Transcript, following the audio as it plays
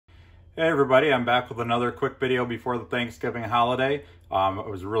Hey everybody, I'm back with another quick video before the Thanksgiving holiday. I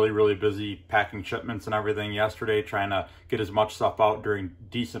was really busy packing shipments and everything yesterday, trying to get as much stuff out during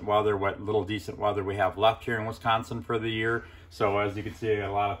decent weather, what little decent weather we have left here in Wisconsin for the year. So as you can see, I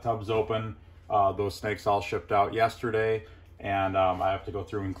got a lot of tubs open. Those snakes all shipped out yesterday, and I have to go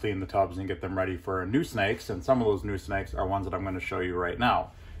through and clean the tubs and get them ready for new snakes, and some of those new snakes are ones that I'm going to show you right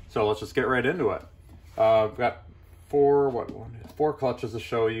now. So let's just get right into it. I've got four clutches to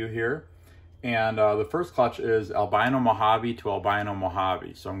show you here. And the first clutch is Albino Mojave to Albino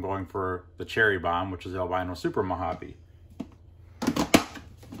Mojave. So I'm going for the Cherry Bomb, which is Albino Super Mojave.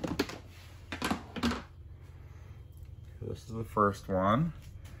 This is the first one.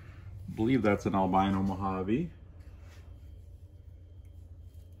 I believe that's an Albino Mojave.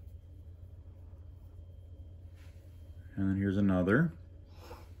 And then here's another.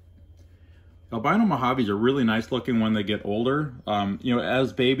 Albino Mojaves are really nice looking when they get older. You know,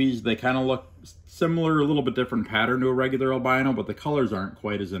 as babies, they kind of look similar, a little bit different pattern to a regular albino, but the colors aren't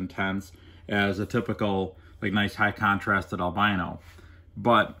quite as intense as a typical, like, nice high contrasted albino.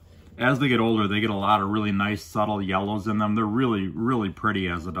 But as they get older, they get a lot of really nice subtle yellows in them. They're really pretty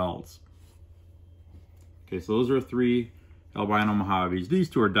as adults. Okay, so those are three Albino Mojaves. These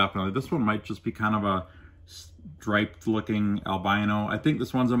two are definitely, this one might just be kind of a striped looking albino. I think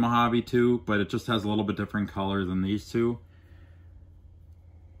this one's a Mojave too, but it just has a little bit different color than these two.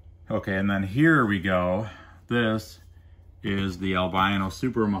 Okay, and then here we go. This is the Albino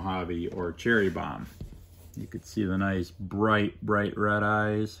Super Mojave, or Cherry Bomb. You could see the nice bright red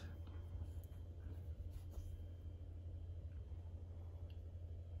eyes.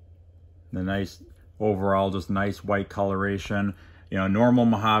 The nice overall, just nice white coloration. You know, normal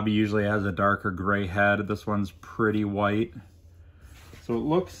Mojave usually has a darker gray head. This one's pretty white. So it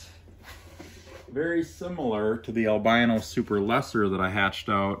looks very similar to the Albino Super Lesser that I hatched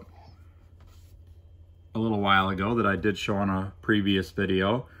out a little while ago, that I did show on a previous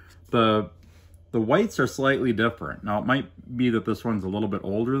video. The whites are slightly different. Now, it might be that this one's a little bit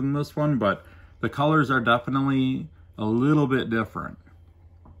older than this one, but the colors are definitely a little bit different.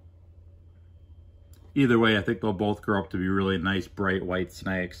 Either way, I think they'll both grow up to be really nice, bright white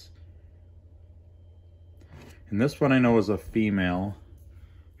snakes. And this one I know is a female.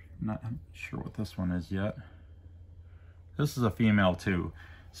 I'm not sure what this one is yet. This is a female too.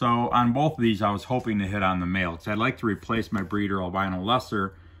 So on both of these, I was hoping to hit on the male, because I'd like to replace my breeder Albino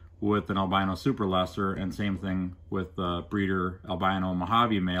Lesser with an Albino Super Lesser, and same thing with the breeder Albino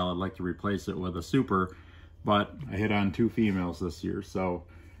Mojave male. I'd like to replace it with a Super, but I hit on two females this year, so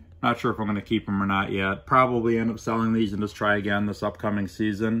not sure if I'm going to keep them or not yet. Probably end up selling these and just try again this upcoming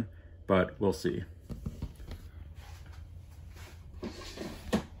season, but we'll see.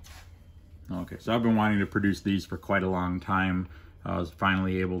 Okay, so I've been wanting to produce these for quite a long time. I was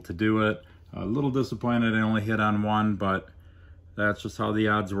finally able to do it. A little disappointed I only hit on one, but that's just how the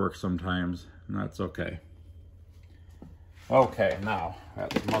odds work sometimes, and that's okay. Okay, now I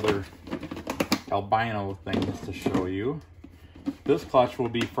have some other albino things to show you. This clutch will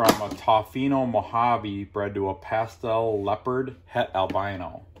be from a Tofino Mojave bred to a pastel leopard het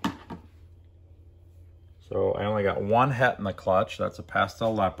albino. So I only got one het in the clutch. That's a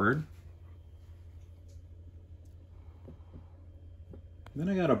pastel leopard. Then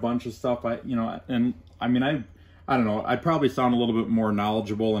I got a bunch of stuff. I don't know. I'd probably sound a little bit more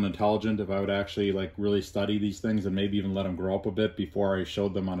knowledgeable and intelligent if I would actually like really study these things and maybe even let them grow up a bit before I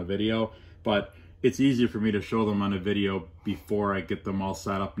showed them on a video. But it's easier for me to show them on a video before I get them all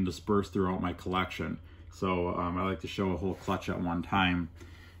set up and dispersed throughout my collection. So I like to show a whole clutch at one time.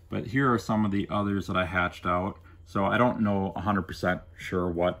 But here are some of the others that I hatched out. So I don't know 100% sure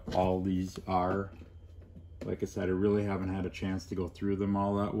what all these are. Like I said, I really haven't had a chance to go through them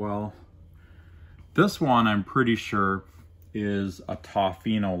all that well. This one I'm pretty sure is a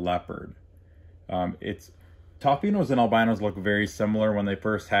Tofino leopard. Tofinos and albinos look very similar when they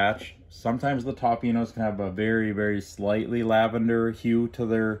first hatch. Sometimes the Tofinos can have a very slightly lavender hue to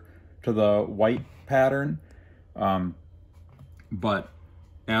the white pattern. But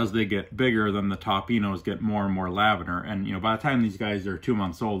as they get bigger, then the Tofinos get more and more lavender. And you know, by the time these guys are 2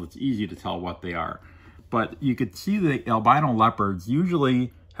 months old, it's easy to tell what they are. But you could see the albino leopards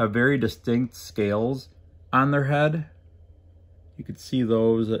usually have very distinct scales on their head. You could see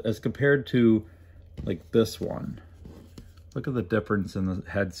those as compared to like this one. Look at the difference in the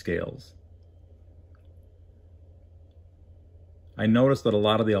head scales. I noticed that a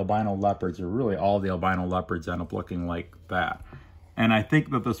lot of the albino leopards, or really all the albino leopards, end up looking like that. And I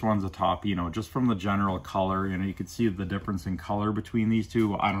think that this one's a Tofino, just from the general color. You know, you can see the difference in color between these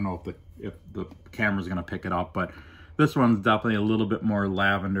two. I don't know if the camera's gonna pick it up, but This one's definitely a little bit more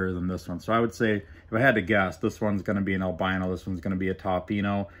lavender than this one. So I would say, if I had to guess, this one's going to be an albino, this one's going to be a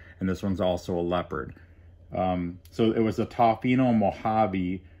Tofino, and this one's also a leopard. So it was a Tofino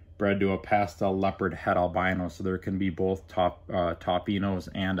Mojave bred to a pastel leopard het albino, so there can be both Tofinos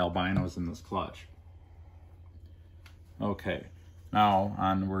and albinos in this clutch. Okay, now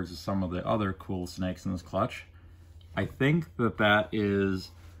onwards to some of the other cool snakes in this clutch. I think that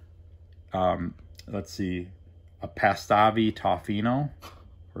is, let's see, a Pastavi Tofino,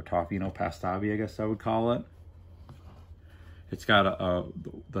 or Tofino Pastavi, I guess I would call it. It's got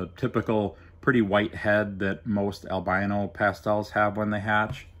the typical pretty white head that most albino pastels have when they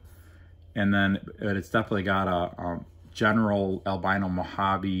hatch. And then it's definitely got a general albino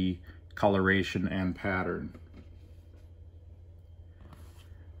Mojave coloration and pattern.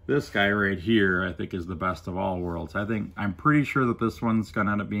 This guy right here, I think, is the best of all worlds. I'm pretty sure that this one's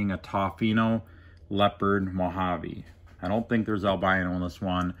gonna end up being a Tofino Leopard Mojave. I don't think there's albino in this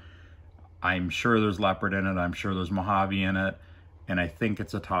one. I'm sure there's leopard in it. I'm sure there's Mojave in it. And I think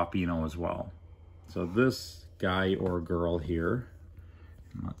it's a Tofino as well. So this guy or girl here,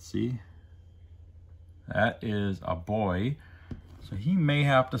 let's see. That is a boy. So he may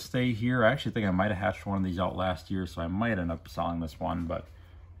have to stay here. I actually think I might have hatched one of these out last year, so I might end up selling this one. But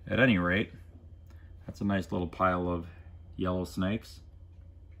at any rate, that's a nice little pile of yellow snakes.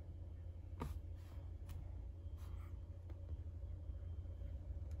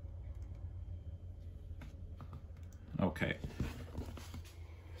 Okay,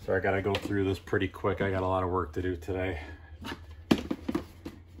 so I gotta go through this pretty quick. I got a lot of work to do today.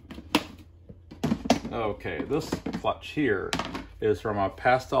 Okay, this clutch here is from a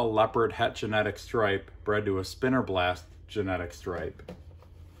pastel leopard het genetic stripe bred to a spinner blast genetic stripe.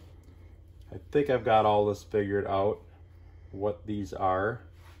 I think I've got all this figured out, what these are.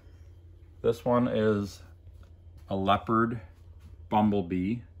 This one is a leopard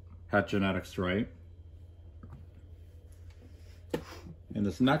bumblebee het genetic stripe. And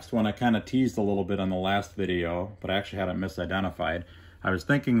this next one I kind of teased a little bit on the last video, but I actually had it misidentified. I was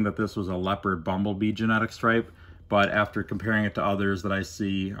thinking that this was a leopard bumblebee genetic stripe, but after comparing it to others that I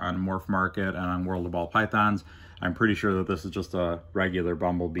see on Morph Market and on World of Ball Pythons, I'm pretty sure that this is just a regular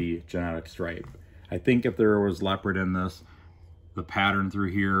bumblebee genetic stripe. I think if there was leopard in this, the pattern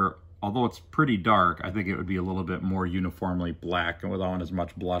through here, although it's pretty dark, I think it would be a little bit more uniformly black and without as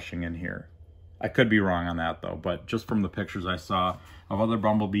much blushing in here. I could be wrong on that though, but just from the pictures I saw of other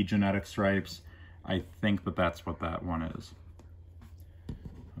bumblebee genetic stripes, I think that that's what that one is.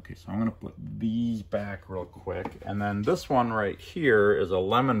 Okay, so I'm gonna put these back real quick. And then this one right here is a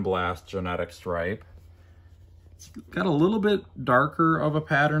Lemon Blast genetic stripe. It's got a little bit darker of a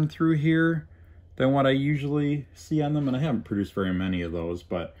pattern through here than what I usually see on them, and I haven't produced very many of those,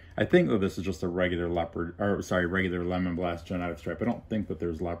 but I think that this is just a regular regular Lemon Blast genetic stripe. I don't think that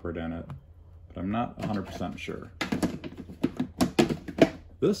there's leopard in it, but I'm not 100% sure.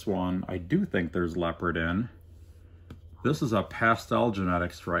 This one, I do think there's leopard in. This is a pastel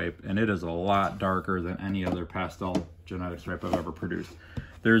genetic stripe, and it is a lot darker than any other pastel genetic stripe I've ever produced.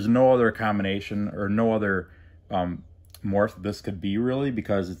 There's no other combination or no other morph this could be really,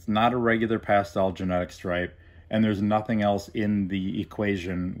 because it's not a regular pastel genetic stripe, and there's nothing else in the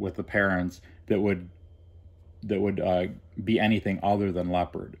equation with the parents that would be anything other than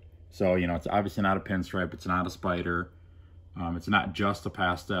leopard. So, you know, it's obviously not a pinstripe, it's not a spider, it's not just a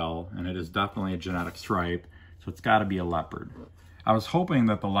pastel, and it is definitely a genetic stripe, so it's got to be a leopard. I was hoping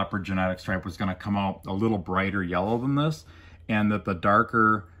that the leopard genetic stripe was going to come out a little brighter yellow than this, and that the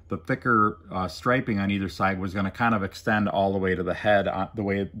thicker striping on either side was going to kind of extend all the way to the head the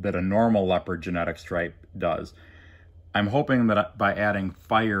way that a normal leopard genetic stripe does. I'm hoping that by adding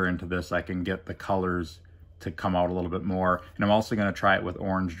fire into this, I can get the colors to come out a little bit more. And I'm also going to try it with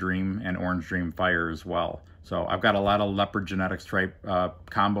Orange Dream and Orange Dream Fire as well. So I've got a lot of leopard genetic stripe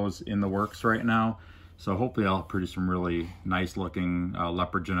combos in the works right now. So hopefully I'll produce some really nice looking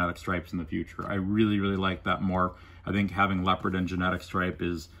leopard genetic stripes in the future. I really, really like that morph. I think having leopard and genetic stripe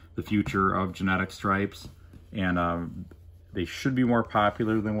is the future of genetic stripes. And they should be more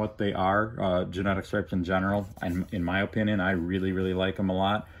popular than what they are, genetic stripes in general. In my opinion, I really, really like them a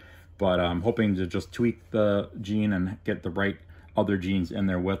lot. But I'm hoping to just tweak the gene and get the right other genes in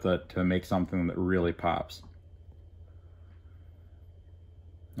there with it to make something that really pops.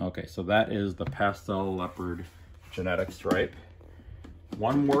 Okay, so that is the pastel leopard genetic stripe.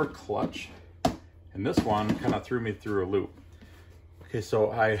 One more clutch, and this one kind of threw me through a loop. Okay,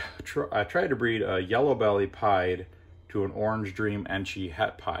 so I tried to breed a yellow belly pied to an Orange Dream Enchi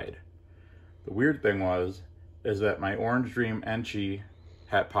het pied. The weird thing is that my Orange Dream Enchi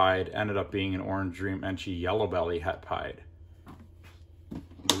het pied ended up being an Orange Dream Enchi Yellow Belly het pied.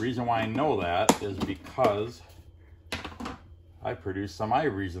 The reason why I know that is because I produced some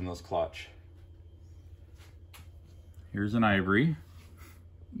ivories in this clutch. Here's an ivory.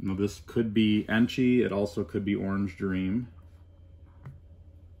 Now this could be Enchi, it also could be Orange Dream.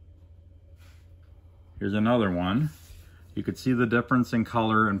 Here's another one. You could see the difference in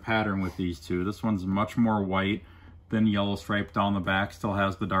color and pattern with these two. This one's much more white than yellow stripe down the back, still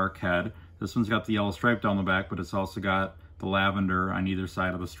has the dark head. This one's got the yellow stripe down the back, but it's also got the lavender on either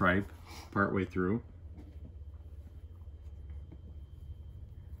side of the stripe, partway through.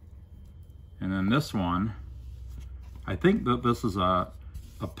 And then this one, I think that this is a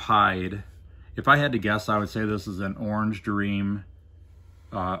pied. If I had to guess, I would say this is an Orange Dream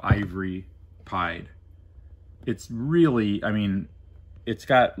ivory pied. It's really, I mean, it's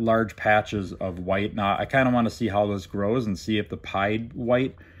got large patches of white. Now, I kind of want to see how this grows and see if the pied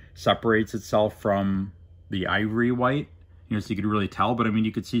white separates itself from the ivory white. You know, so you could really tell, but I mean,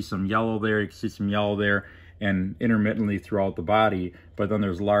 you could see some yellow there, you can see some yellow there, and intermittently throughout the body, but then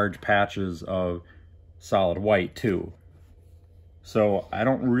there's large patches of solid white too. So I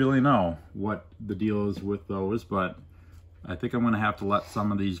don't really know what the deal is with those, but I think I'm gonna have to let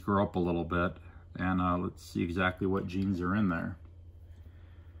some of these grow up a little bit, and let's see exactly what genes are in there.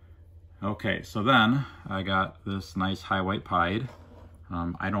 Okay, so then I got this nice high white pied.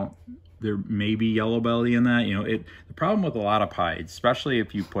 There may be yellow belly in that. You know, the problem with a lot of pieds, especially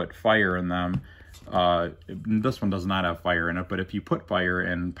if you put fire in them, this one does not have fire in it, but if you put fire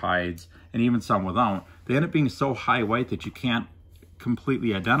in pieds, and even some without, they end up being so high white that you can't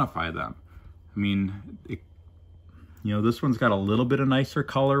completely identify them. I mean, you know, this one's got a little bit of nicer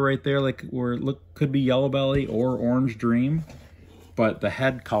color right there, like where it could be yellow belly or Orange Dream, but the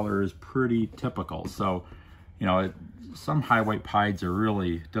head color is pretty typical. So, you know, some high white pieds are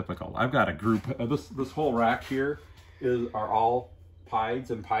really difficult. I've got a group, this whole rack here are all pieds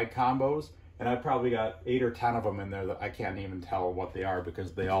and pied combos, and I've probably got 8 or 10 of them in there that I can't even tell what they are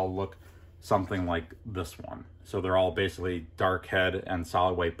because they all look something like this one. So they're all basically dark head and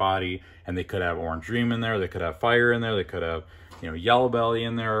solid white body, and they could have Orange Dream in there, they could have fire in there, they could have, you know, yellow belly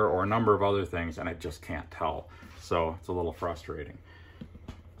in there, or a number of other things, and I just can't tell. So it's a little frustrating.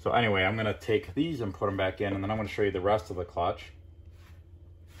 So anyway, I'm gonna take these and put them back in, and then I'm gonna show you the rest of the clutch.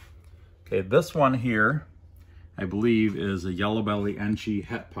 Okay, this one here, I believe, is a Yellow Belly Enchi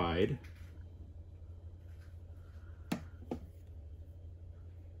het pied.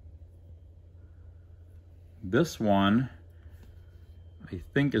 This one, I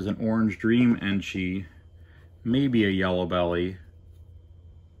think, is an Orange Dream Enchi, maybe a Yellow Belly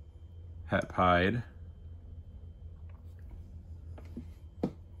het pied.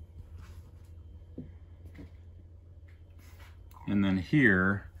 And then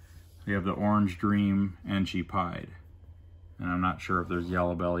here, we have the Orange Dream Enchi pied. And I'm not sure if there's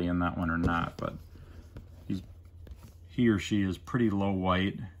yellow belly in that one or not, but he or she is pretty low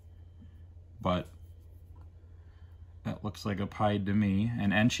white, but that looks like a pied to me.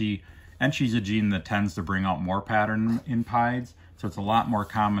 And Enchi's a gene that tends to bring out more pattern in pieds, so it's a lot more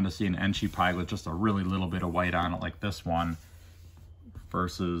common to see an Enchi pied with just a really little bit of white on it, like this one,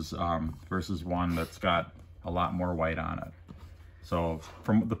 versus one that's got a lot more white on it. So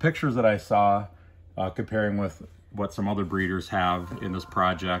from the pictures that I saw, comparing with what some other breeders have in this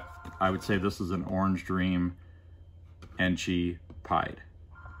project, I would say this is an Orange Dream Enchi pied.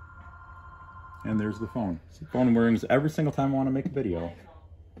 And there's the phone. So the phone rings every single time I want to make a video.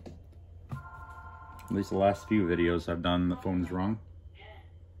 At least the last few videos I've done, the phone's rung.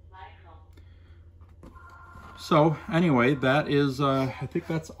 So anyway, that is, I think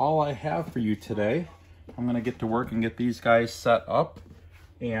that's all I have for you today. I'm gonna get to work and get these guys set up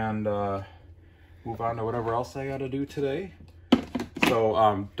and move on to whatever else I gotta do today.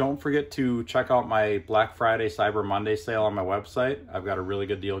 So don't forget to check out my Black Friday, Cyber Monday sale on my website. I've got a really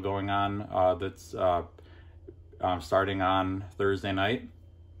good deal going on that's starting on Thursday night.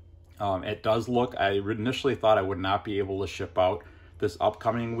 It does look, I initially thought I would not be able to ship out this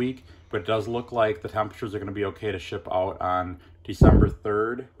upcoming week, but it does look like the temperatures are gonna be okay to ship out on December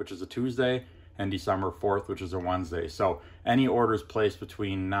 3rd, which is a Tuesday, and December 4th, which is a Wednesday. So any orders placed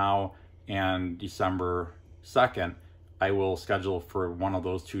between now and December 2nd, I will schedule for one of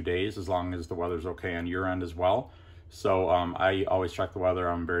those 2 days, as long as the weather's okay on your end as well. So I always check the weather.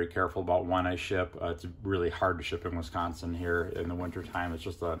 I'm very careful about when I ship. It's really hard to ship in Wisconsin here in the winter time. It's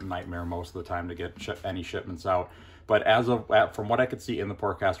just a nightmare most of the time to get any shipments out. But from what I could see in the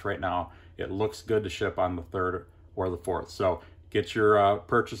forecast right now, it looks good to ship on the 3rd or the 4th. So get your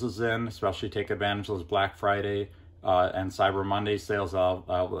purchases in, especially take advantage of those Black Friday and Cyber Monday sales.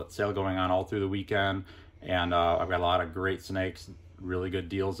 Sale going on all through the weekend, and I've got a lot of great snakes, really good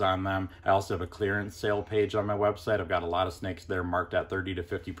deals on them. I also have a clearance sale page on my website. I've got a lot of snakes there marked at 30 to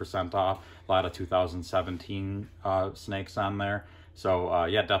 50% off. A lot of 2017 snakes on there. So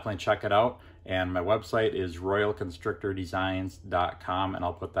yeah, definitely check it out. And my website is royalconstrictordesigns.com, and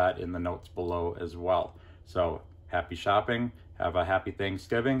I'll put that in the notes below as well. So happy shopping, have a happy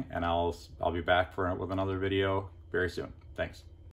Thanksgiving, and I'll be back with another video very soon. Thanks.